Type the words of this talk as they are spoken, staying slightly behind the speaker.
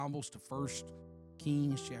Bibles to First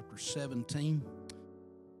Kings chapter 17.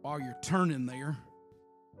 While you're turning there,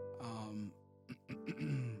 um,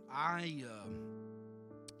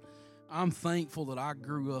 I'm thankful that I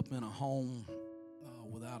grew up in a home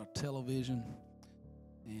without a television,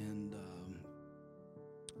 and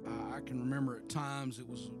I can remember at times it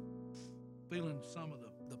was feeling some of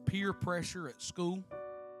the peer pressure at school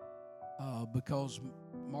because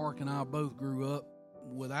Mark and I both grew up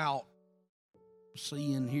without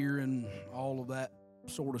seeing, hearing, all of that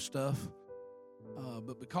sort of stuff.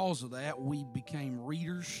 But because of that, we became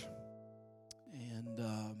readers, and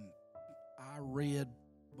I read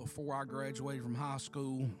before I graduated from high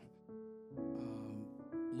school.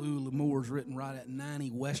 Lou L'Amour's written right at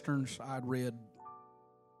 90 Westerns. I'd read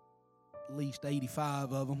at least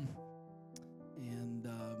 85 of them. And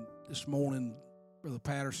this morning, Brother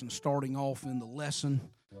Patterson starting off in the lesson,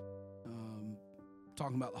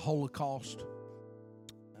 talking about the Holocaust.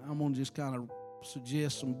 I'm going to just kind of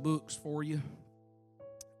suggest some books for you.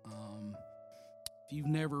 If you've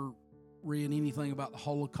never read anything about the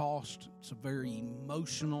Holocaust, it's a very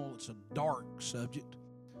emotional, it's a dark subject.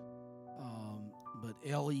 But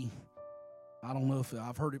Ellie, I don't know if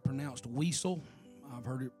I've heard it pronounced Wiesel. I've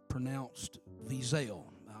heard it pronounced Wiesel.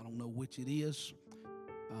 I don't know which it is.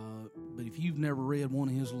 But if you've never read one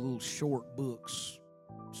of his little short books,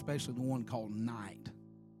 especially the one called Night,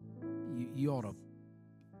 you ought to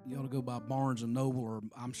go by Barnes and Noble, or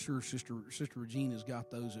I'm sure Sister Regina's got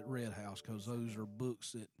those at Red House, because those are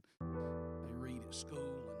books that they read at school.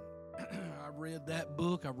 And I read that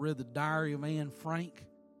book. I've read The Diary of Anne Frank.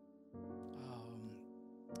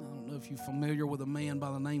 I don't know if you're familiar with a man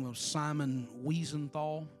by the name of Simon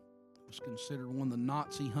Wiesenthal. He was considered one of the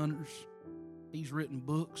Nazi hunters. He's written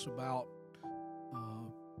books about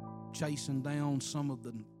chasing down some of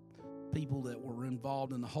the people that were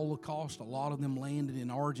involved in the Holocaust. A lot of them landed in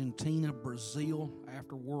Argentina, Brazil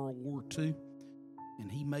after World War II,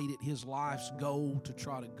 and he made it his life's goal to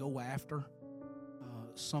try to go after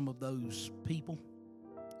some of those people.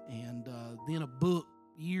 And then a book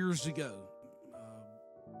years ago,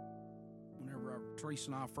 whenever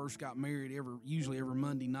Teresa and I first got married, usually every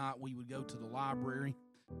Monday night we would go to the library,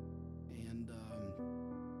 and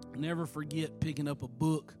never forget picking up a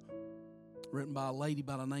book written by a lady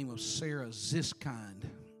by the name of Sarah Ziskind,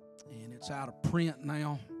 and it's out of print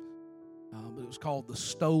now, but it was called The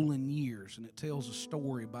Stolen Years, and it tells a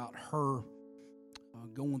story about her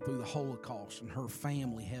going through the Holocaust and her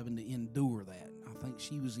family having to endure that. I think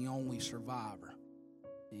she was the only survivor.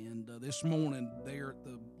 And this morning there at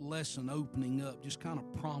the lesson opening up just kind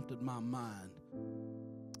of prompted my mind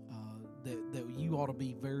that you ought to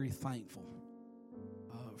be very thankful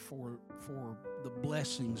for the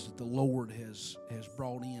blessings that the Lord has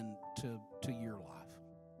brought in to your life.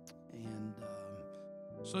 And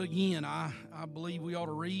so again, I believe we ought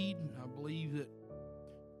to read. I believe that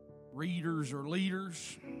readers are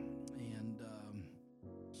leaders, and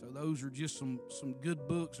so those are just some good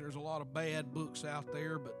books. There's a lot of bad books out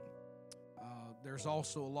there, but there's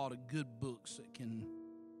also a lot of good books that can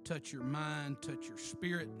touch your mind, touch your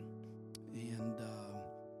spirit, and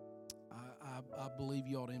I believe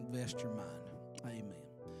you ought to invest your mind. Amen.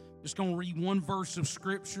 Just going to read one verse of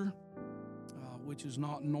Scripture, which is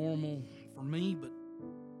not normal for me, but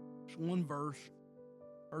it's one verse.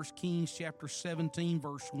 1 Kings chapter 17,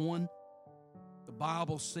 verse 1. The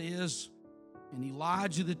Bible says, "And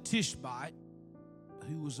Elijah the Tishbite,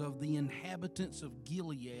 who was of the inhabitants of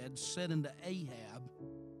Gilead, said unto Ahab,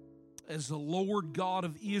 As the Lord God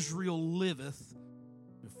of Israel liveth,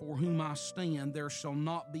 before whom I stand, there shall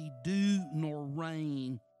not be dew nor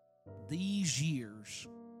rain these years,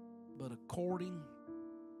 but according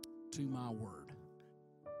to my word."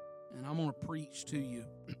 And I'm going to preach to you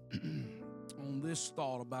on this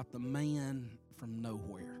thought about the man from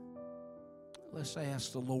nowhere. Let's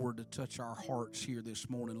ask the Lord to touch our hearts here this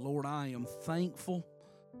morning. Lord, I am thankful,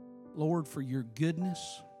 Lord, for your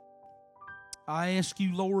goodness. I ask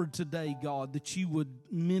you, Lord, today, God, that you would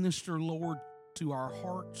minister, Lord, to our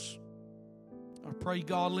hearts. I pray,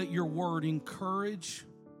 God, let your word encourage.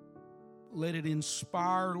 Let it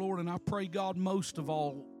inspire, Lord. And I pray, God, most of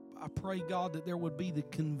all, I pray, God, that there would be the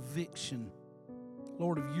conviction,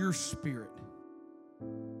 Lord, of your Spirit.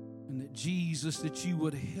 And that, Jesus, that you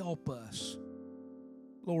would help us,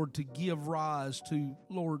 Lord, to give rise to,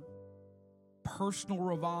 Lord, personal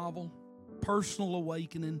revival, personal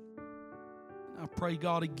awakening. I pray,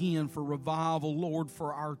 God, again for revival, Lord,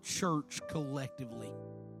 for our church collectively.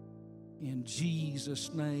 In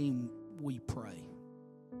Jesus' name we pray.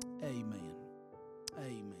 Amen.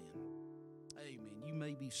 Amen. Amen. You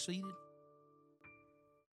may be seated.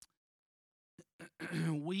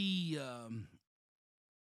 we,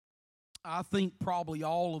 I think probably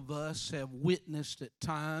all of us have witnessed at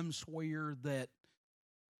times where that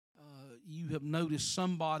you have noticed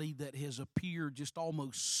somebody that has appeared just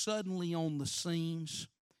almost suddenly on the scenes,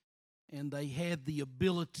 and they had the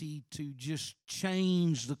ability to just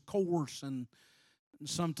change the course and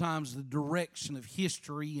sometimes the direction of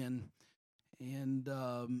history. And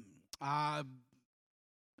I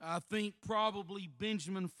think probably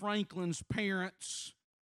Benjamin Franklin's parents,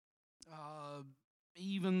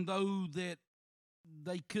 even though that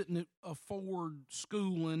they couldn't afford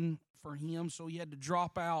schooling for him, so he had to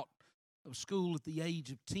drop out of school at the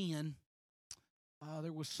age of 10.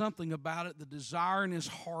 There was something about it, the desire in his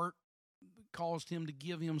heart caused him to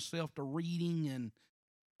give himself to reading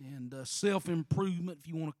and self-improvement, if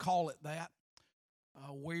you want to call it that,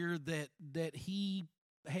 where that he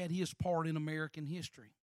had his part in American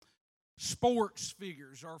history. Sports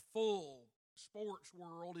figures are full. Sports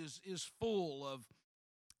world is full of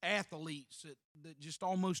athletes that just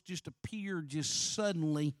almost just appeared just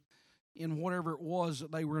suddenly in whatever it was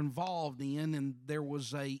that they were involved in, and there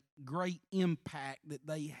was a great impact that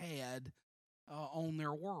they had on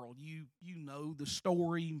their world. You know the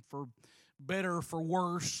story, for better or for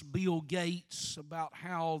worse, Bill Gates, about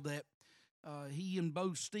how that he and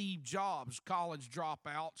both Steve Jobs, college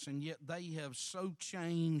dropouts, and yet they have so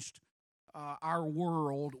changed our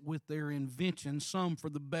world with their inventions, some for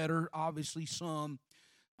the better, obviously some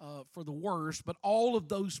for the worse, but all of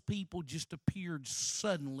those people just appeared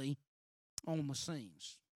suddenly on the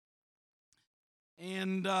scenes.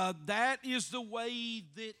 And that is the way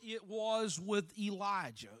that it was with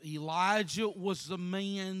Elijah. Elijah was the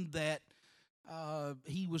man that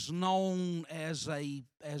he was known as a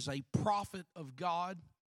prophet of God.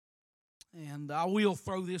 And I will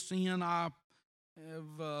throw this in. I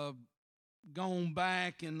have gone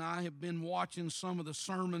back and I have been watching some of the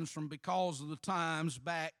sermons from Because of the Times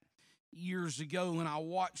back years ago, and I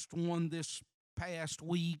watched one this past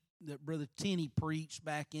week that Brother Tenney preached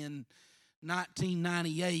back in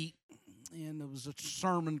 1998, and it was a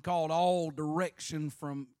sermon called "All Direction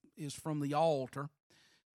is from the Altar."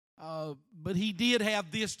 But he did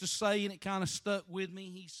have this to say, and it kind of stuck with me.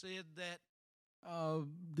 He said that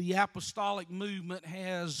the apostolic movement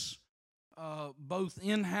has both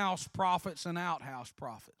in-house prophets and out-house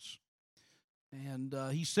prophets. And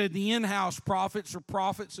he said the in-house prophets are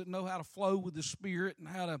prophets that know how to flow with the Spirit and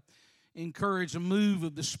how to encourage a move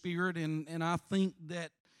of the Spirit. And I think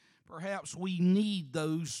that perhaps we need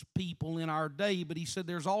those people in our day. But he said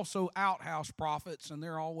there's also out-house prophets, and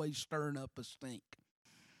they're always stirring up a stink.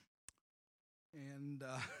 And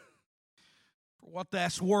for what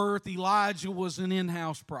that's worth, Elijah was an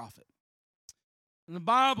in-house prophet. And the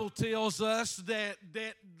Bible tells us that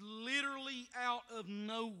literally out of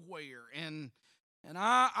nowhere, and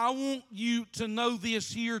I want you to know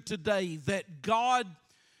this here today, that God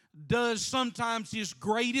does sometimes His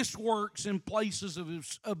greatest works in places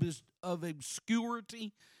of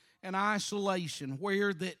obscurity and isolation,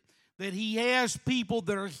 where that He has people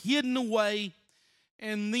that are hidden away,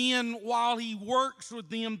 and then while He works with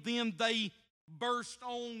them, then they burst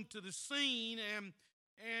onto the scene, and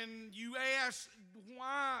you ask,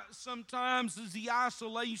 why sometimes is the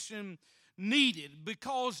isolation needed?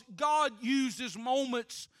 Because God uses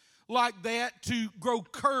moments like that to grow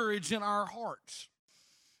courage in our hearts.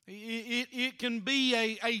 It can be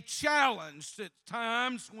a challenge at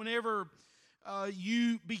times whenever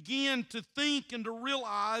you begin to think and to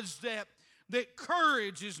realize that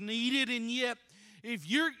courage is needed, and yet if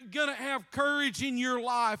you're going to have courage in your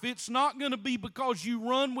life, it's not going to be because you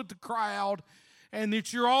run with the crowd and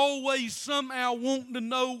that you're always somehow wanting to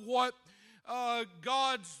know what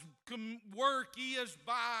God's work is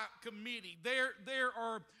by committee. There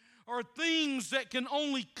are things that can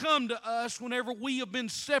only come to us whenever we have been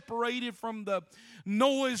separated from the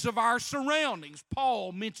noise of our surroundings.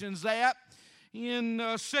 Paul mentions that in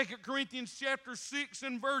 2 Corinthians chapter 6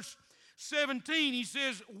 and verse 17. He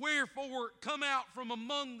says, "Wherefore come out from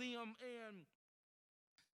among them and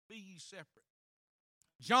be ye separate."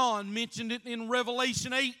 John mentioned it in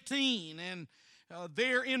Revelation 18, and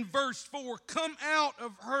there in verse 4, "Come out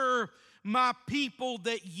of her, my people,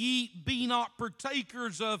 that ye be not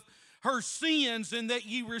partakers of her sins, and that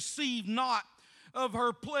ye receive not of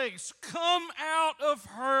her plagues." Come out of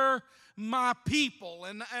her, my people.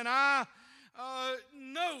 And I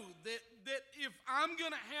know that if I'm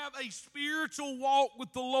going to have a spiritual walk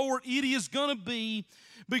with the Lord, it is going to be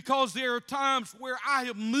because there are times where I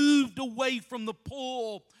have moved away from the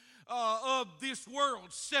pull of this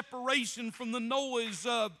world, separation from the noise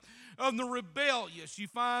of the rebellious. You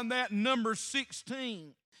find that in Numbers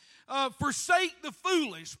 16. forsake the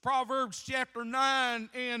foolish. Proverbs chapter 9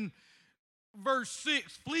 and verse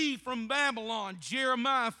 6. Flee from Babylon.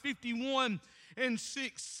 Jeremiah 51 and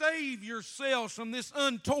 6. Save yourselves from this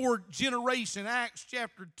untoward generation. Acts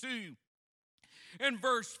chapter 2 and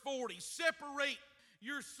verse 40. Separate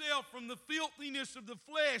yourself from the filthiness of the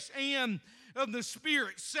flesh and of the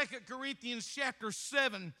spirit. 2 Corinthians chapter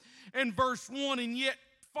 7 and verse 1. And yet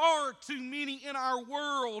far too many in our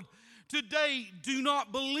world today do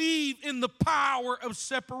not believe in the power of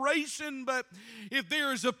separation, but if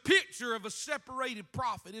there is a picture of a separated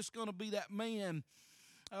prophet, it's going to be that man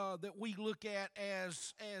that we look at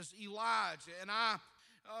as Elijah. And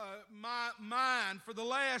my mind for the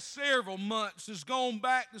last several months has gone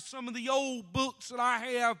back to some of the old books that I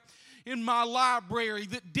have in my library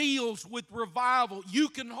that deals with revival. You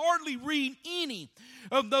can hardly read any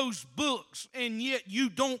of those books, and yet you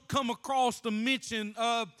don't come across the mention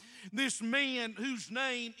of this man whose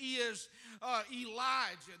name is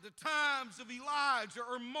Elijah. The times of Elijah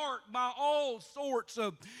are marked by all sorts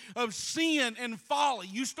of sin and folly.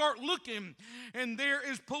 You start looking, and there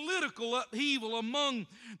is political upheaval among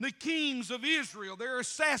the kings of Israel. There are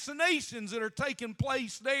assassinations that are taking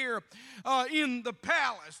place there in the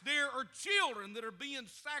palace. There are children that are being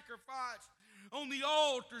sacrificed on the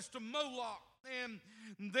altars to Moloch, and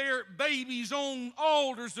their babies on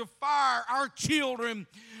altars of fire. Our children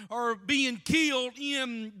are being killed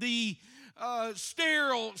in the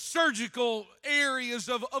sterile surgical areas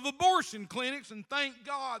of abortion clinics, and thank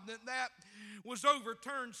God that was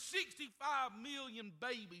overturned. 65 million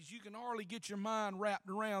babies. You can hardly get your mind wrapped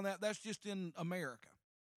around that. That's just in America.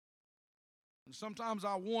 And sometimes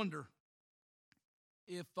I wonder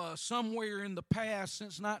if somewhere in the past,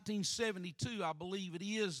 since 1972, I believe it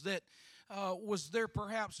is, that was there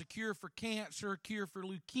perhaps a cure for cancer, a cure for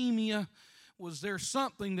leukemia? Was there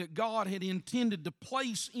something that God had intended to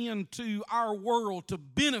place into our world to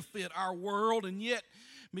benefit our world, and yet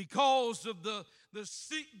because of the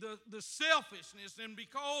selfishness and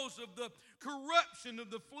because of the corruption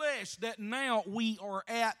of the flesh, that now we are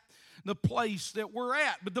at the place that we're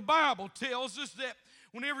at? But the Bible tells us that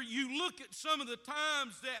whenever you look at some of the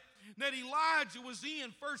times that Elijah was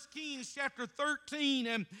in, 1 Kings chapter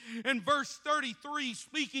 13 and verse 33,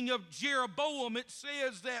 speaking of Jeroboam, it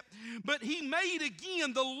says that, but he made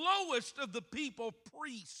again the lowest of the people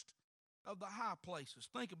priest of the high places.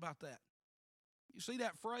 Think about that. You see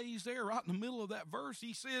that phrase there right in the middle of that verse?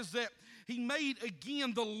 He says that he made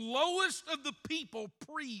again the lowest of the people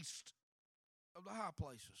priest of the high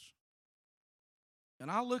places. And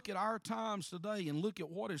I look at our times today and look at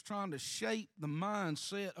what is trying to shape the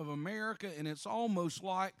mindset of America, and it's almost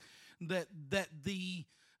like that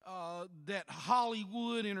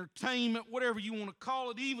Hollywood entertainment, whatever you want to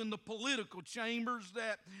call it, even the political chambers,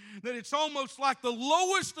 that it's almost like the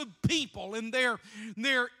lowest of people in their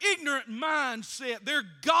ignorant mindset, their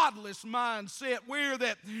godless mindset, where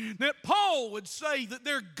that Paul would say that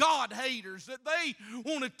they're God haters, that they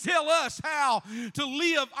want to tell us how to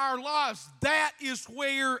live our lives. That is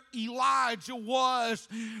where Elijah was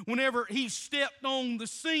whenever he stepped on the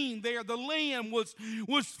scene there. The land was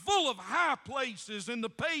full of high places, and the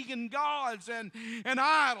pagan gods and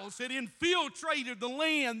idols had infiltrated the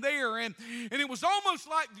land there, and it was almost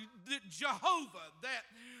like Jehovah that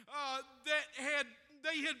had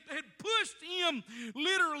pushed him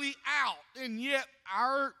literally out, and yet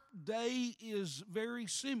our day is very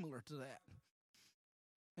similar to that.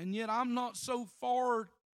 And yet I'm not so far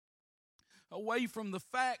away from the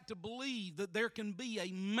fact to believe that there can be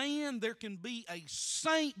a man, there can be a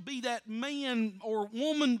saint, be that man or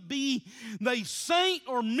woman, be they saint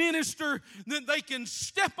or minister, that they can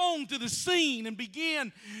step onto the scene and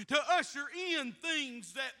begin to usher in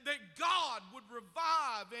things that God would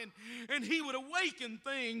revive, and he would awaken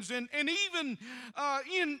things, and even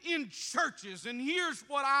in churches. And here's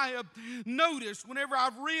what I have noticed whenever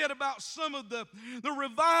I've read about some of the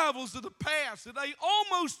revivals of the past, that they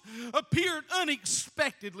almost appeared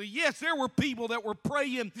unexpectedly. Yes, there were people that were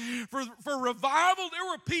praying for revival. There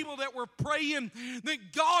were people that were praying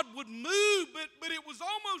that God would move, but it was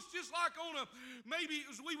almost just like on maybe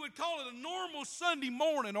as we would call it, a normal Sunday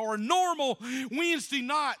morning or a normal Wednesday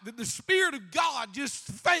night, that the Spirit of God just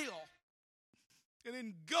fell and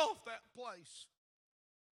engulfed that place.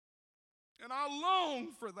 And I long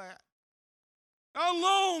for that. I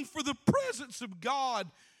long for the presence of God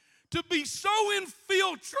to be so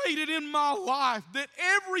infiltrated in my life that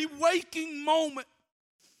every waking moment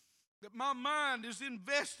that my mind is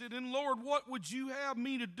invested in, Lord, what would you have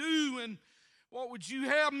me to do? And What would you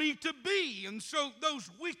have me to be? And so those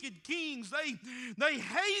wicked kings, they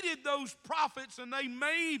hated those prophets, and they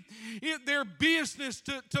made it their business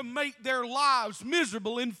to make their lives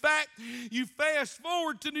miserable. In fact, you fast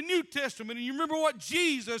forward to the New Testament, and you remember what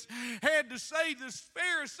Jesus had to say to the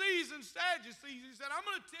Pharisees and Sadducees. He said, I'm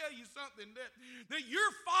going to tell you something, that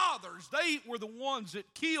your fathers, they were the ones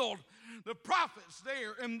that killed the prophets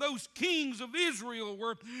there, and those kings of Israel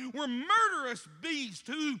were murderous beasts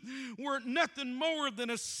who were nothing more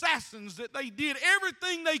than assassins, that they did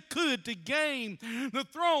everything they could to gain the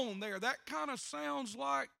throne there. That kind of sounds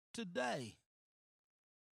like today.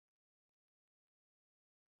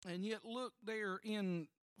 And yet look there in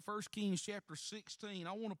 1 Kings chapter 16.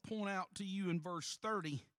 I want to point out to you in verse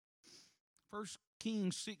 30. 1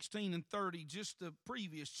 Kings 16 and 30, just the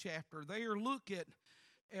previous chapter there. Look at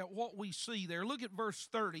what we see there. Look at verse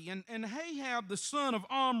 30. And Ahab the son of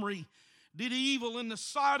Omri did evil in the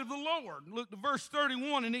sight of the Lord. Look to verse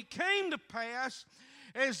 31. And it came to pass,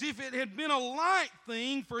 as if it had been a light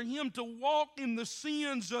thing for him to walk in the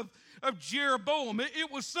sins of Jeroboam.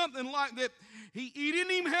 It was something like that. He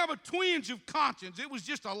didn't even have a twinge of conscience. It was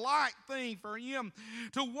just a light thing for him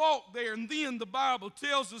to walk there. And then the Bible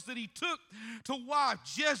tells us that he took to wife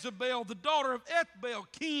Jezebel, the daughter of Ethbaal,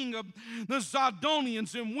 king of the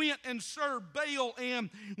Zidonians, and went and served Baal and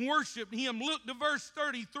worshiped him. Look to verse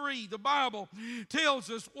 33. The Bible tells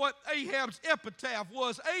us what Ahab's epitaph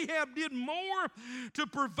was. Ahab did more to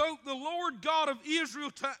provoke the Lord God of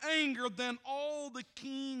Israel to anger than all the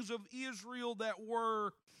kings of Israel that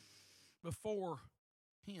were before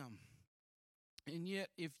him. And yet,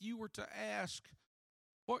 if you were to ask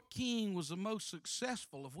what king was the most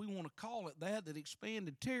successful, if we want to call it that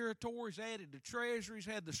expanded territories, added to treasuries,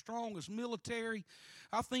 had the strongest military,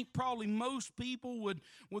 I think probably most people would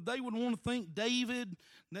want to think David,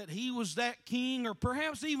 that he was that king, or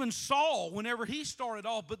perhaps even Saul whenever he started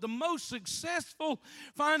off. But the most successful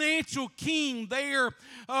financial king there,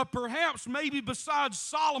 perhaps maybe besides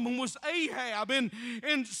Solomon, was Ahab.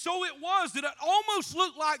 And so it was that it almost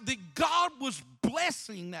looked like that God was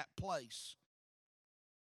blessing that place.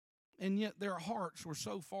 And yet their hearts were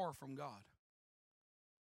so far from God.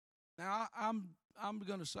 Now, I'm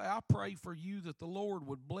going to say, I pray for you that the Lord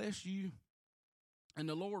would bless you, and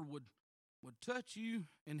the Lord would touch you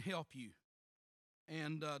and help you.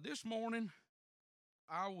 And this morning,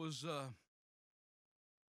 I was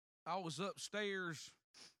upstairs,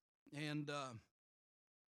 and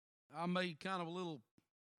I made kind of a little,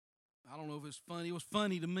 I don't know if it's funny. It was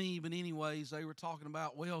funny to me, but anyways, they were talking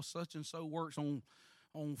about, well, such and so works on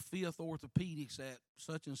 5th Orthopedics at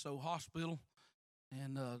such and so hospital,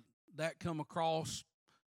 and that come across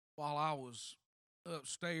while I was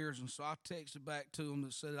upstairs, and so I texted back to them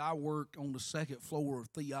that said I work on the 2nd floor of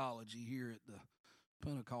theology here at the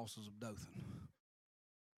Pentecostals of Dothan.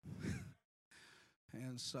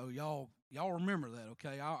 And so y'all remember that,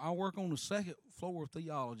 okay? I work on the 2nd floor of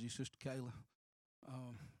theology, Sister Kayla.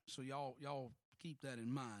 So y'all keep that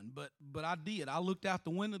in mind. But I did. I looked out the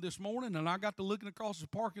window this morning, and I got to looking across the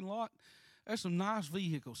parking lot. There's some nice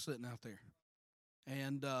vehicles sitting out there.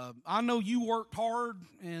 And I know you worked hard,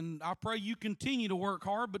 and I pray you continue to work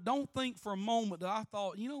hard, but don't think for a moment that I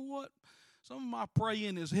thought, you know what, some of my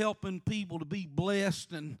praying is helping people to be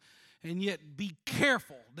blessed, and yet be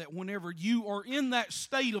careful that whenever you are in that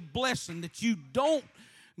state of blessing, that you don't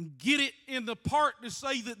get it in the part to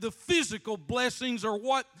say that the physical blessings are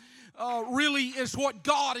what really is what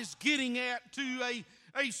God is getting at to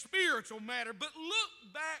a spiritual matter. But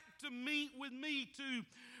look back with me to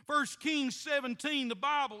 1 Kings 17. The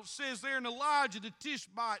Bible says there, and Elijah the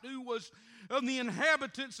Tishbite, who was of the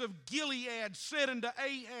inhabitants of Gilead, said unto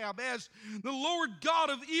Ahab, as the Lord God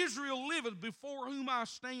of Israel liveth, before whom I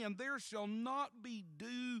stand, there shall not be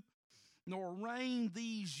dew nor rain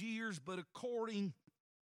these years, but according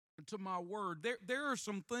to my word. There are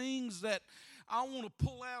some things that I want to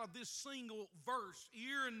pull out of this single verse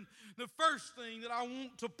here, and the first thing that I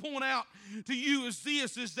want to point out to you is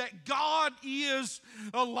this, is that God is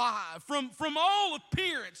alive. From all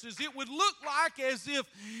appearances, it would look like as if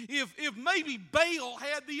maybe Baal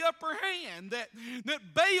had the upper hand, that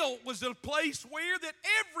Baal was a place where that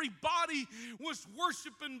everybody was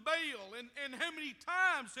worshiping Baal. And how many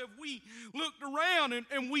times have we looked around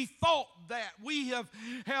and we thought that? We have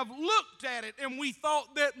looked at it and we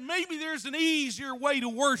thought that maybe there's an easier way to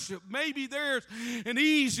worship. Maybe there's an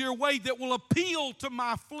easier way that will appeal to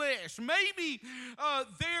my flesh. Maybe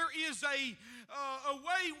there is a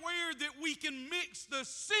way where that we can mix the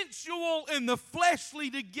sensual and the fleshly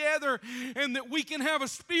together, and that we can have a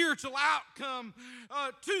spiritual outcome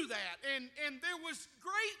to that. And there was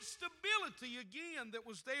great stability again that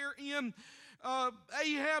was there in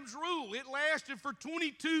Ahab's rule. It lasted for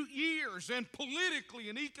 22 years, and politically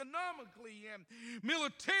and economically and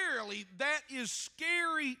militarily, that is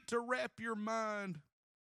scary to wrap your mind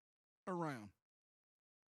around.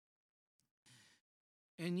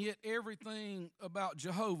 And yet everything about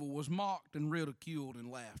Jehovah was mocked and ridiculed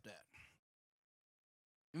and laughed at.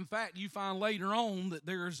 In fact, you find later on that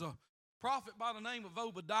there's a prophet by the name of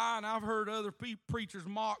Obadiah, and I've heard other preachers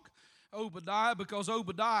mock Obadiah because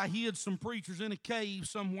Obadiah hid some preachers in a cave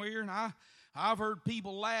somewhere, and I've heard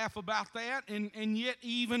people laugh about that. And yet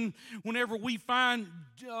even whenever we find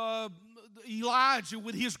Elijah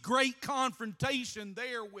with his great confrontation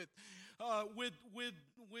there with the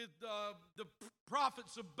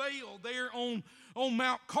prophets of Baal there on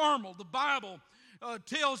Mount Carmel, the Bible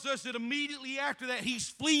tells us that immediately after that he's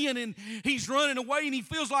fleeing and he's running away, and he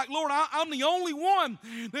feels like, Lord, I'm the only one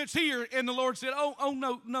that's here. And the Lord said,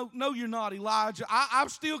 oh no, you're not, Elijah.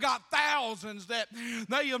 I've still got thousands that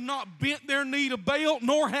they have not bent their knee to Baal,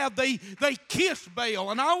 nor have they kissed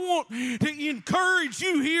Baal. And I want to encourage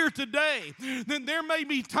you here today that there may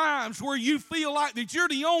be times where you feel like that you're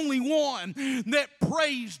the only one that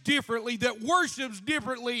prays differently, that worships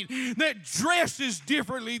differently, that dresses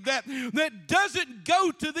differently, that doesn't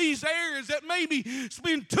go to these areas, that maybe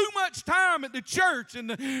spend too much time at the church, and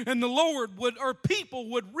the Lord would, or people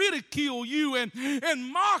would ridicule you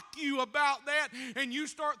and mock you about that, and you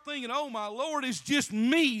start thinking, oh my Lord, it's just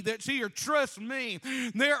me that's here. Trust me,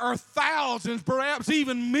 there are thousands, perhaps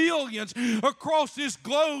even millions across this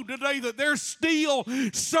globe today that they're still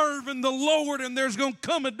serving the Lord, and there's going to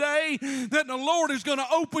come a day that the Lord is going to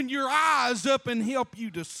open your eyes up and help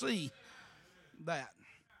you to see that.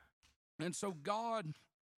 And so God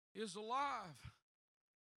is alive.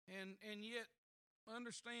 And yet,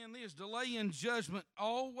 understand this, delay in judgment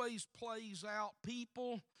always plays out.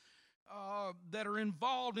 People that are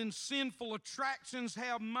involved in sinful attractions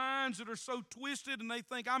have minds that are so twisted, and they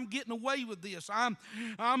think, I'm getting away with this. I'm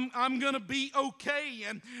going to be okay.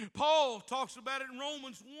 And Paul talks about it in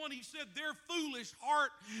Romans 1. He said their foolish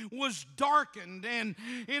heart was darkened. And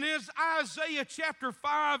in his Isaiah chapter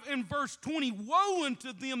 5 and verse 20, woe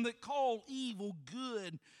unto them that call evil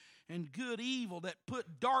good and good evil, that put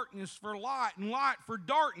darkness for light and light for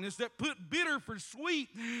darkness, that put bitter for sweet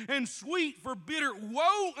and sweet for bitter.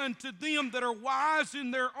 Woe unto them that are wise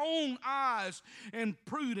in their own eyes and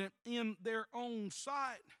prudent in their own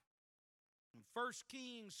sight. 1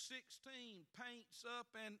 Kings 16 paints up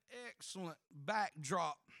an excellent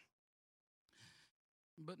backdrop.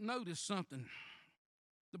 But notice something.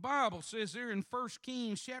 The Bible says there in 1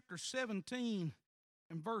 Kings chapter 17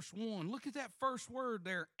 and verse 1. Look at that first word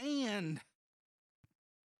there, and.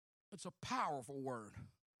 It's a powerful word.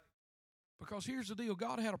 Because here's the deal,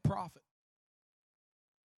 God had a prophet.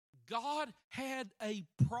 God had a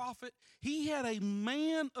prophet. He had a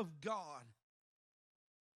man of God.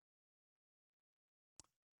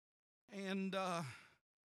 And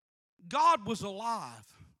God was alive.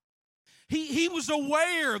 He was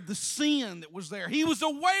aware of the sin that was there. He was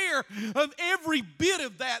aware of every bit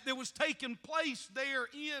of that was taking place there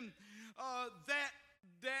in that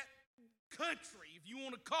country, if you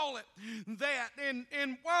want to call it that.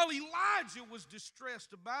 And while Elijah was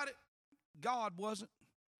distressed about it, God wasn't.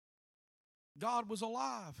 God was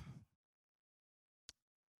alive.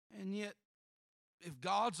 And yet, if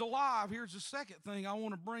God's alive, here's the second thing I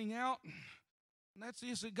want to bring out, and that's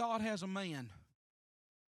this, that God has a man.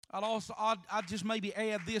 I'd just maybe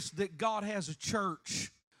add this, that God has a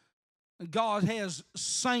church. God has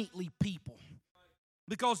saintly people.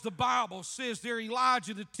 Because the Bible says there,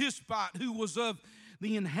 Elijah the Tishbite, who was of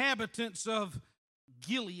the inhabitants of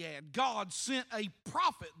Gilead, God sent a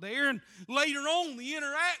prophet there, and later on the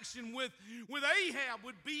interaction with Ahab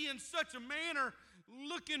would be in such a manner.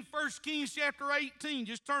 Look in 1 Kings chapter 18.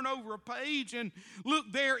 Just turn over a page and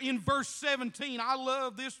look there in verse 17. I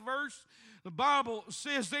love this verse. The Bible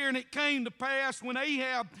says there, and it came to pass when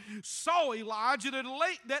Ahab saw Elijah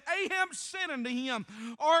that Ahab said unto him,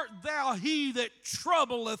 art thou he that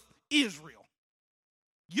troubleth Israel?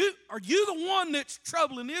 Are you the one that's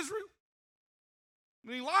troubling Israel?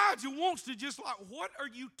 And Elijah wants to just like, what are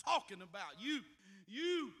you talking about? You.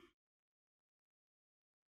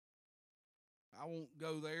 I won't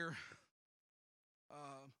go there.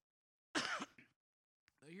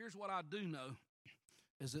 Here's what I do know,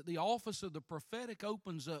 is that the office of the prophetic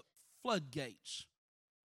opens up floodgates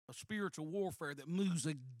of spiritual warfare that moves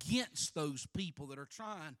against those people that are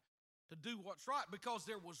trying to do what's right, because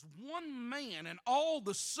there was one man, and all of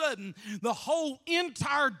a sudden the whole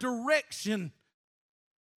entire direction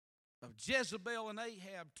of Jezebel and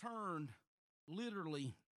Ahab turned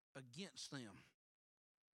literally against them.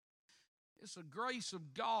 It's the grace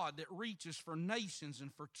of God that reaches for nations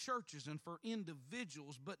and for churches and for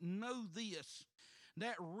individuals. But know this,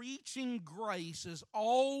 that reaching grace is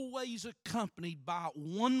always accompanied by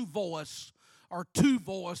one voice or two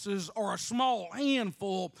voices or a small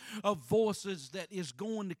handful of voices that is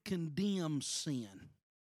going to condemn sin.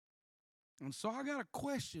 And so I got a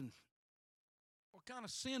question. What kind of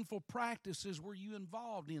sinful practices were you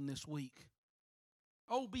involved in this week?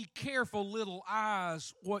 Oh, be careful, little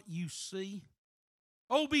eyes, what you see.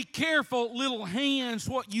 Oh, be careful, little hands,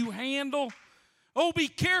 what you handle. Oh, be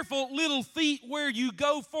careful, little feet, where you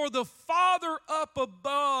go, for the Father up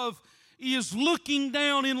above is looking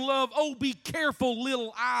down in love. Oh, be careful,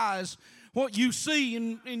 little eyes, what you see,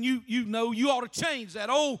 and you know you ought to change that.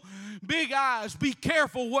 Oh, big eyes, be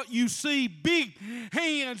careful what you see. Big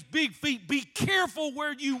hands, big feet, be careful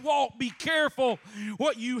where you walk. Be careful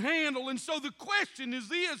what you handle. And so the question is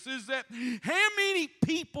this, is that how many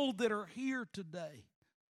people that are here today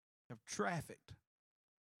have trafficked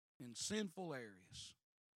in sinful areas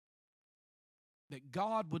that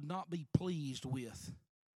God would not be pleased with?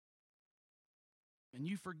 And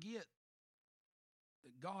you forget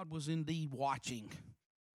that God was indeed watching.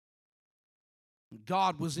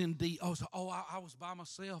 God was indeed, I was by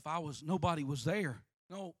myself. Nobody was there.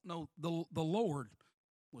 No, the Lord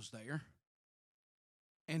was there.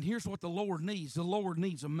 And here's what the Lord needs. The Lord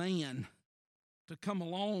needs a man to come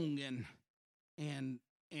along and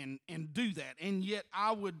do that. And yet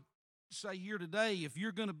I would say here today, if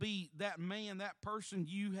you're going to be that man, that person,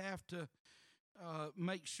 you have to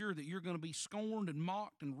make sure that you're going to be scorned and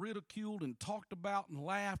mocked and ridiculed and talked about and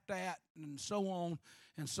laughed at and so on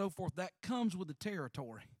and so forth. That comes with the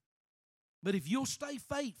territory. But if you'll stay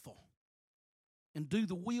faithful and do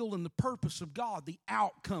the will and the purpose of God, the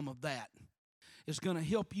outcome of that is going to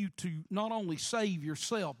help you to not only save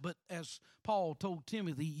yourself, but as Paul told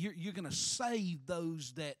Timothy, you're going to save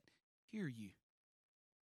those that hear you.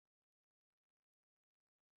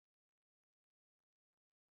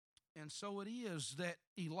 And so it is that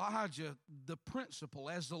Elijah, the principle,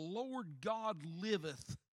 as the Lord God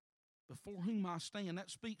liveth, before whom I stand, that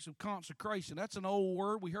speaks of consecration. That's an old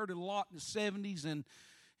word. We heard it a lot in the 70s and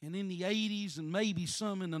in the 80s and maybe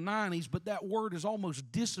some in the 90s, but that word has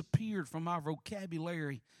almost disappeared from our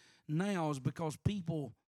vocabulary now, is because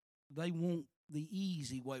people, they want the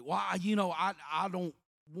easy way. Well, I don't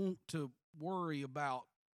want to worry about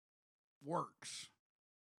works.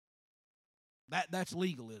 That's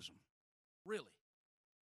legalism. Really.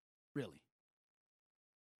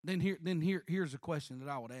 Here's a question that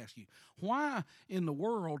I would ask you. Why in the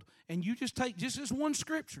world, and you just take just this one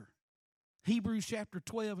scripture, Hebrews chapter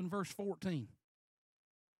 12 and verse 14,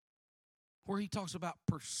 where he talks about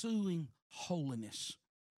pursuing holiness,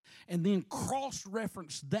 and then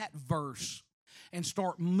cross-reference that verse and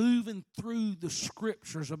start moving through the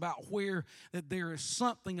scriptures about where that there is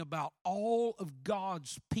something about all of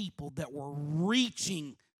God's people that were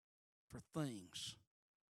reaching for things.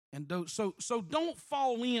 And so don't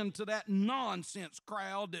fall into that nonsense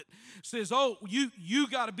crowd that says, oh, you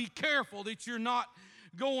got to be careful that you're not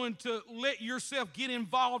going to let yourself get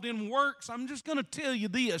involved in works. I'm just going to tell you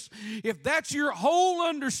this. If that's your whole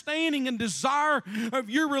understanding and desire of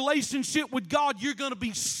your relationship with God, you're going to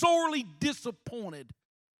be sorely disappointed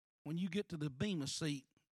when you get to the bema seat.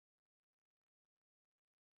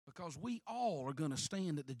 Because we all are going to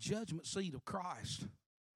stand at the judgment seat of Christ.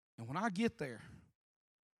 And when I get there,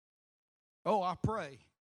 I pray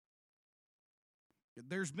that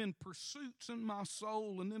there's been pursuits in my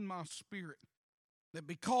soul and in my spirit, that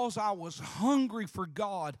because I was hungry for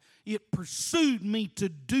God, it pursued me to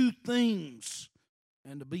do things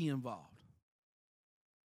and to be involved.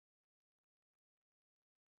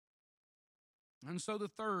 And so the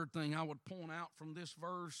third thing I would point out from this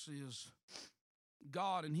verse is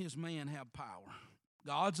God and his man have power.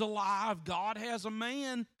 God's alive. God has a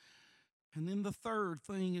man. And then the third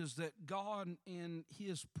thing is that God and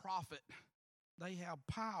his prophet, they have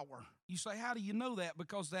power. You say, how do you know that?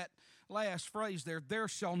 Because that last phrase there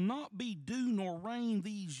shall not be dew nor rain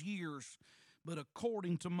these years, but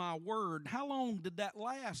according to my word. How long did that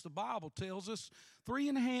last? The Bible tells us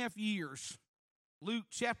 3.5 years. Luke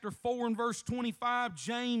chapter 4 and verse 25,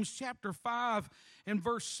 James chapter 5 and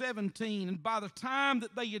verse 17. And by the time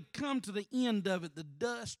that they had come to the end of it, the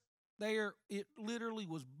dust there, it literally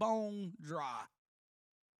was bone dry.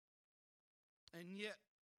 And yet,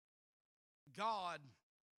 God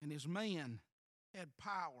and his man had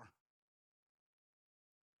power.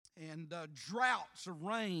 And droughts of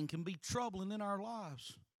rain can be troubling in our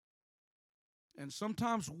lives. And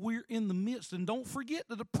sometimes we're in the midst. And don't forget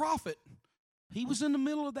that the prophet, he was in the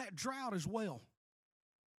middle of that drought as well.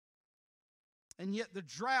 And yet the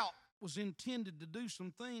drought was intended to do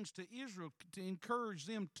some things to Israel, to encourage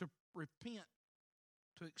them to repent,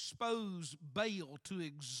 to expose Baal, to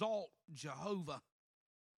exalt Jehovah.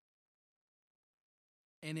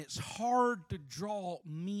 And it's hard to draw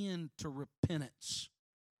men to repentance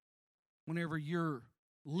whenever you're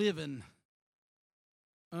living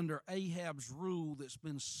under Ahab's rule that's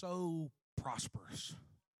been so prosperous.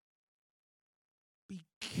 Be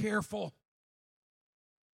careful.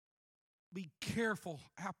 Be careful,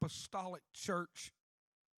 apostolic church,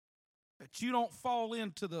 that you don't fall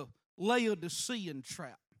into the Laodicean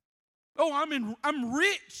trap. Oh, I'm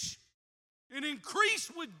rich and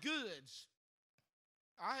increased with goods.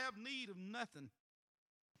 I have need of nothing.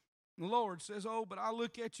 The Lord says, oh, but I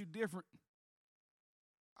look at you different.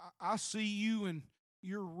 I see you and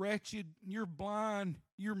you're wretched, you're blind,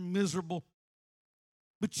 you're miserable.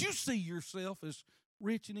 But you see yourself as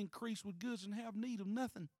rich and increased with goods and have need of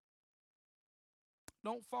nothing.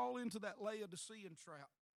 Don't fall into that Laodicean trap.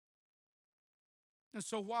 And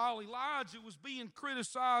so while Elijah was being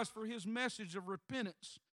criticized for his message of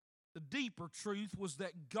repentance, the deeper truth was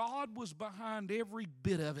that God was behind every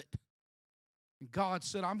bit of it. And God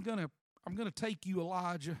said, I'm going to take you,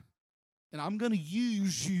 Elijah, and I'm going to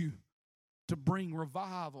use you to bring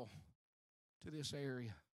revival to this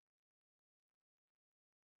area.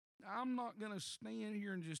 Now, I'm not going to stand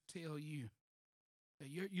here and just tell you that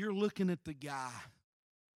you're looking at the guy.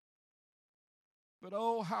 But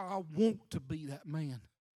oh, how I want to be that man.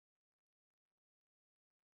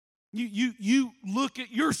 You look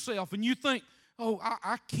at yourself and you think, oh,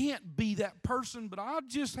 I can't be that person, but I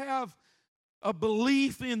just have a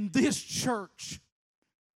belief in this church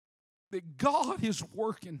that God is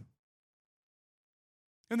working.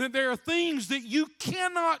 And that there are things that you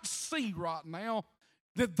cannot see right now,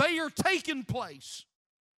 that they are taking place.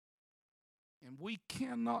 And we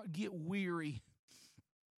cannot get weary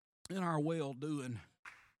in our well-doing.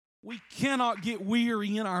 We cannot get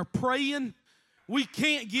weary in our praying. We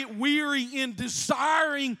can't get weary in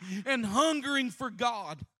desiring and hungering for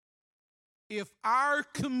God. If our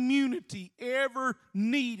community ever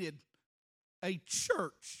needed a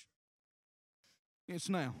church, it's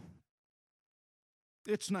now.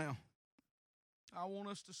 It's now. I want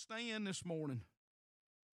us to stand this morning.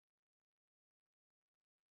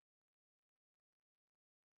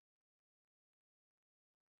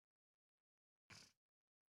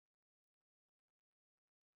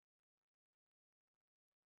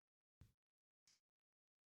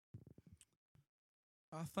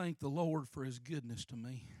 I thank the Lord for His goodness to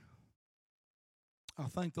me. I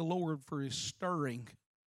thank the Lord for His stirring.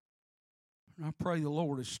 And I pray the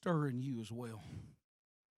Lord is stirring you as well.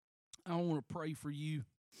 I want to pray for you.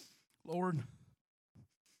 Lord,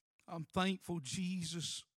 I'm thankful,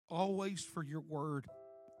 Jesus, always for your word.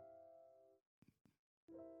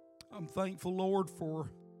 I'm thankful, Lord, for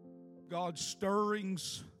God's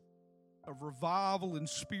stirrings of revival and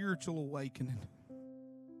spiritual awakening.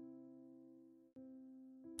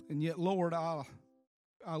 And yet, Lord, I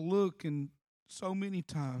look and so many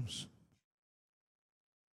times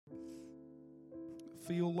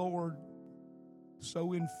feel, Lord,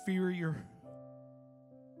 so inferior,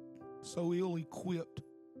 so ill-equipped.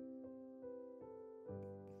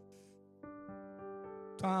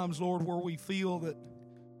 Times, Lord, where we feel that,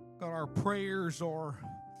 God, our prayers are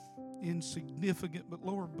insignificant, but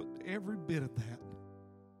Lord, every bit of that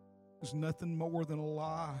is nothing more than a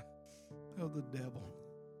lie of the devil.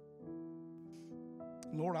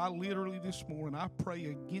 Lord, I literally this morning, I pray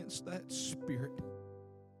against that spirit.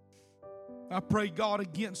 I pray, God,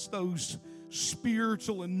 against those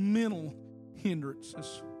spiritual and mental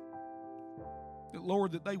hindrances. That,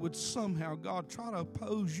 Lord, that they would somehow, God, try to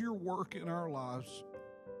oppose your work in our lives.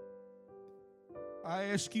 I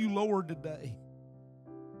ask you, Lord, today,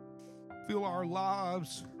 fill our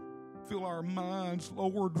lives, fill our minds,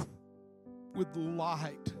 Lord, with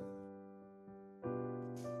light.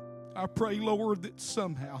 I pray, Lord, that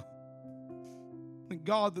somehow, that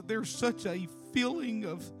God, that there's such a feeling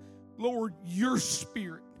of, Lord, your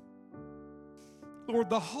Spirit, Lord,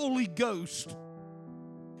 the Holy Ghost,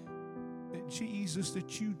 that Jesus,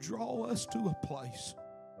 that you draw us to a place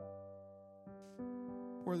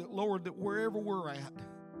where that, Lord, that wherever we're at,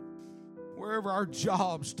 wherever our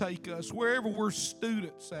jobs take us, wherever we're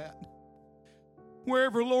students at,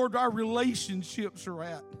 wherever, Lord, our relationships are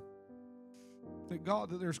at, that God,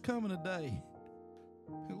 that there's coming a day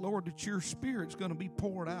that, Lord, that your Spirit's going to be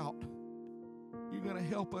poured out. You're going to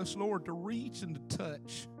help us, Lord, to reach and to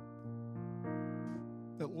touch.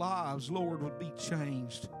 That lives, Lord, would be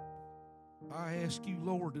changed. I ask you,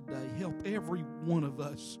 Lord, today, help every one of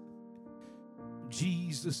us.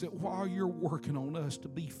 Jesus, that while you're working on us to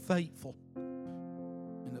be faithful,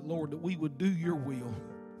 and that, Lord, that we would do your will.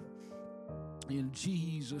 In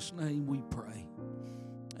Jesus' name we pray.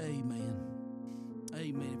 Amen.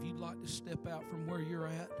 Amen. If you'd like to step out from where you're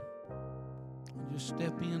at and just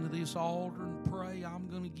step into this altar and pray, I'm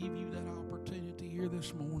going to give you that opportunity here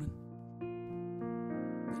this morning.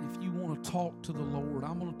 And if you want to talk to the Lord,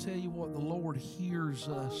 I'm going to tell you what, the Lord hears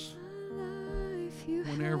us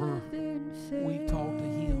whenever we talk